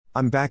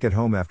I'm back at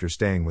home after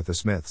staying with the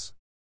Smiths.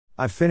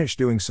 I've finished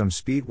doing some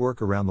speed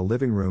work around the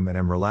living room and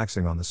am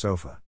relaxing on the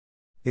sofa.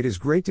 It is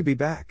great to be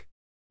back.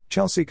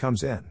 Chelsea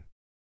comes in.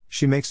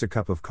 She makes a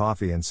cup of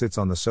coffee and sits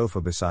on the sofa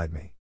beside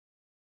me.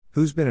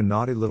 Who's been a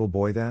naughty little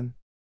boy then?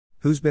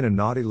 Who's been a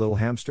naughty little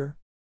hamster?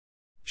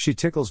 She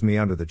tickles me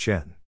under the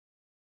chin.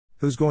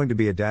 Who's going to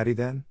be a daddy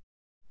then?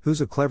 Who's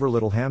a clever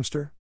little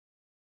hamster?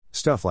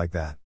 Stuff like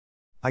that.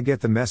 I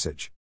get the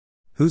message.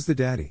 Who's the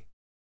daddy?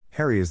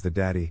 Harry is the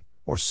daddy,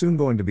 or soon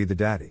going to be the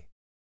daddy.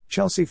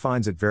 Chelsea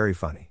finds it very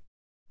funny.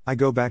 I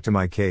go back to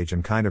my cage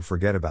and kind of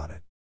forget about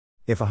it.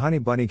 If a honey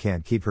bunny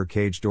can't keep her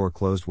cage door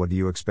closed, what do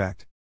you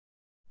expect?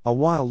 A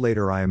while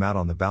later I am out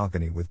on the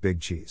balcony with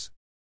Big Cheese.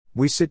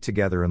 We sit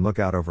together and look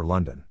out over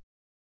London.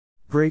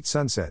 Great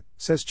sunset,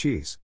 says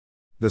Cheese.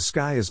 The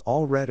sky is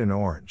all red and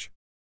orange.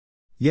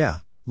 Yeah,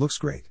 looks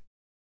great.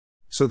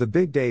 So the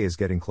big day is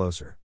getting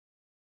closer.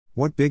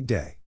 What big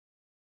day?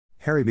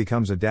 Harry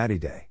becomes a daddy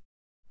day.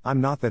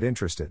 I'm not that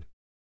interested.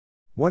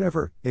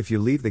 Whatever, if you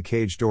leave the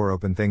cage door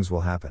open things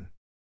will happen.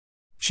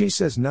 She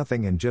says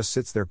nothing and just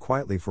sits there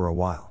quietly for a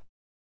while.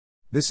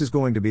 This is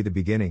going to be the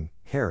beginning,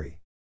 Harry.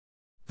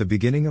 The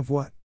beginning of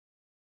what?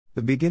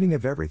 The beginning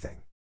of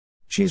everything.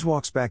 Cheese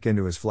walks back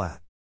into his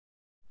flat.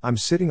 I'm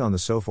sitting on the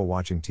sofa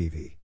watching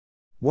TV.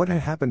 What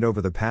had happened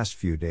over the past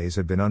few days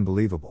had been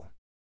unbelievable.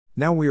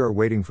 Now we are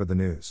waiting for the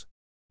news.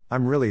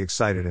 I'm really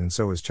excited and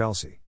so is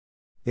Chelsea.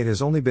 It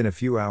has only been a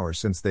few hours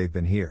since they've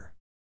been here.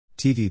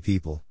 TV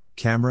people,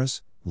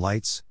 cameras,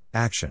 lights,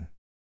 action.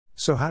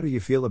 So how do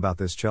you feel about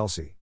this,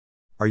 Chelsea?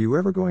 Are you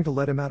ever going to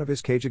let him out of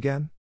his cage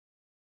again?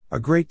 A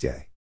great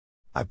day.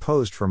 I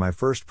posed for my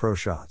first pro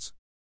shots.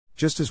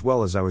 Just as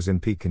well as I was in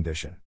peak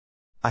condition.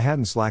 I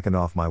hadn't slackened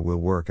off my wheel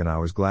work and I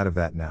was glad of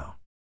that now.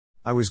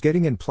 I was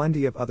getting in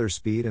plenty of other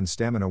speed and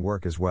stamina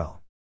work as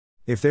well.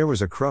 If there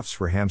was a Crufts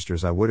for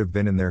hamsters I would have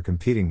been in there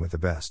competing with the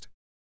best.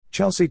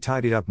 Chelsea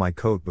tidied up my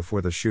coat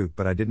before the shoot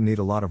but I didn't need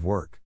a lot of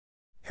work.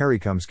 Harry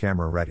comes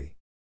camera ready.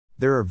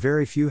 There are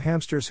very few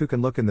hamsters who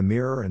can look in the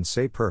mirror and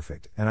say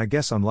perfect, and I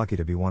guess I'm lucky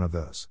to be one of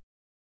those.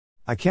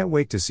 I can't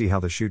wait to see how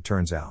the shoot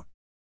turns out.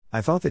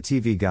 I thought the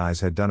TV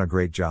guys had done a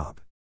great job.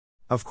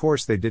 Of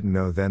course they didn't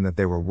know then that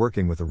they were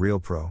working with a real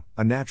pro,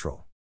 a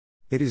natural.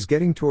 It is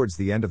getting towards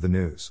the end of the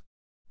news.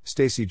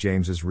 Stacey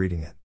James is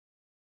reading it.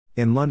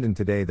 In London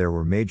today there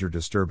were major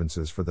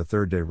disturbances for the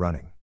third day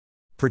running.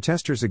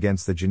 Protesters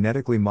against the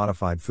Genetically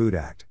Modified Food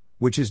Act,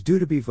 which is due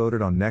to be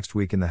voted on next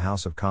week in the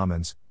House of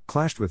Commons,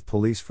 clashed with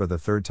police for the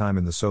third time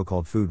in the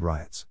so-called food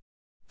riots.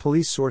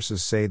 Police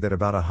sources say that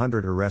about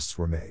 100 arrests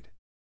were made.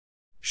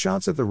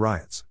 Shots of the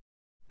riots.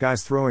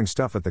 Guys throwing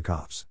stuff at the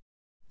cops.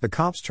 The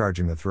cops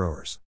charging the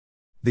throwers.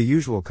 The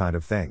usual kind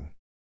of thing.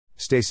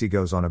 Stacey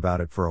goes on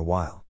about it for a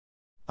while.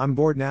 I'm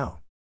bored now.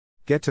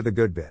 Get to the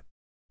good bit.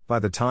 By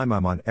the time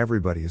I'm on,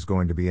 everybody is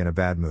going to be in a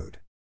bad mood.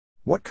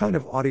 What kind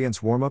of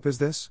audience warm-up is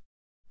this?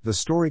 The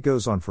story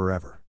goes on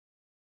forever.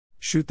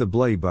 Shoot the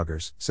bloody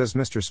buggers, says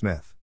Mr.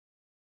 Smith.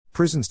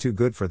 Prison's too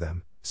good for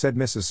them, said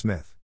Mrs.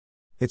 Smith.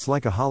 It's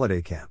like a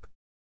holiday camp.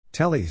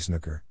 Telly,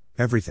 snooker,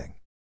 everything.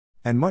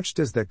 And much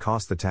does that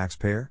cost the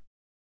taxpayer?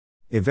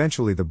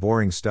 Eventually the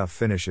boring stuff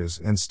finishes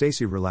and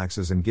Stacey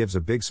relaxes and gives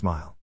a big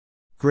smile.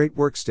 Great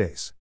work,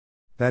 Stace.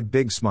 That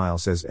big smile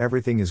says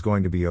everything is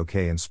going to be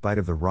okay in spite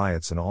of the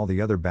riots and all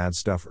the other bad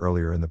stuff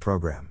earlier in the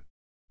program.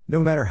 No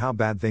matter how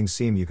bad things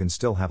seem, you can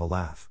still have a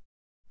laugh.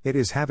 It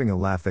is having a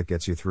laugh that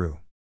gets you through.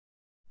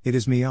 It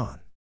is me on.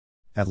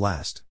 At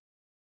last.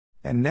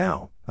 And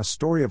now, a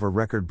story of a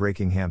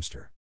record-breaking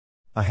hamster.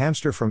 A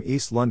hamster from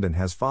East London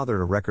has fathered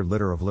a record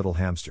litter of little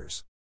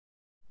hamsters.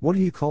 What do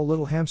you call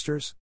little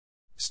hamsters?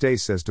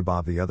 Stace says to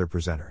Bob, the other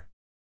presenter.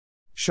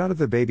 Shot of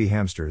the baby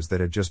hamsters that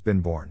had just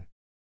been born.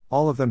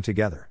 All of them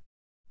together.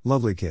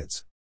 Lovely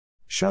kids.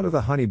 Shot of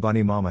the honey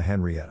bunny mama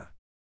Henrietta.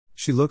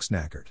 She looks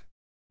knackered.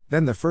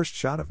 Then the first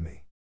shot of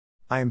me.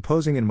 I am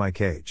posing in my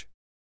cage.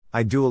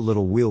 I do a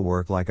little wheel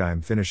work like I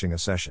am finishing a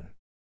session.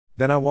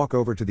 Then I walk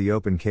over to the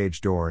open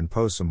cage door and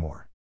pose some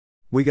more.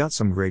 We got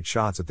some great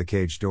shots at the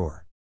cage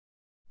door.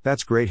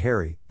 That's great,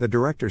 Harry, the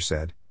director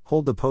said.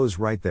 Hold the pose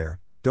right there,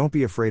 don't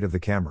be afraid of the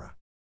camera.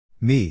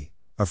 Me,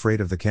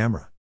 afraid of the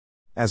camera?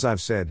 As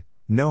I've said,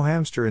 no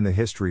hamster in the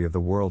history of the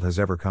world has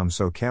ever come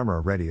so camera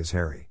ready as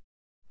Harry.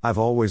 I've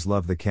always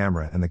loved the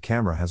camera and the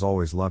camera has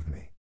always loved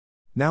me.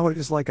 Now it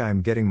is like I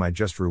am getting my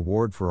just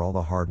reward for all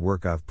the hard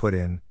work I've put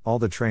in, all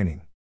the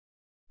training.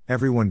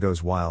 Everyone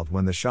goes wild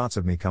when the shots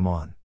of me come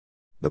on.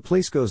 The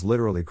place goes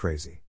literally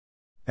crazy.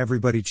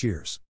 Everybody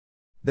cheers.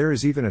 There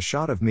is even a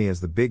shot of me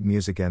as the big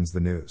music ends the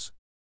news.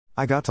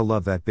 I got to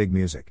love that big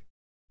music.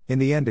 In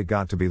the end it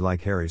got to be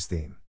like Harry's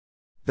theme.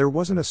 There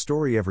wasn't a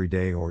story every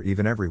day or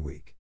even every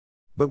week.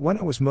 But when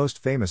I was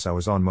most famous I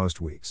was on most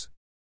weeks.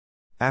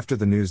 After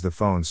the news the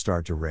phones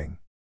start to ring.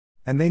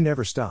 And they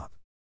never stop.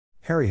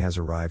 Harry has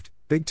arrived,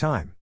 big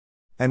time.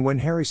 And when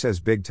Harry says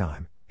big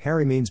time,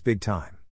 Harry means big time.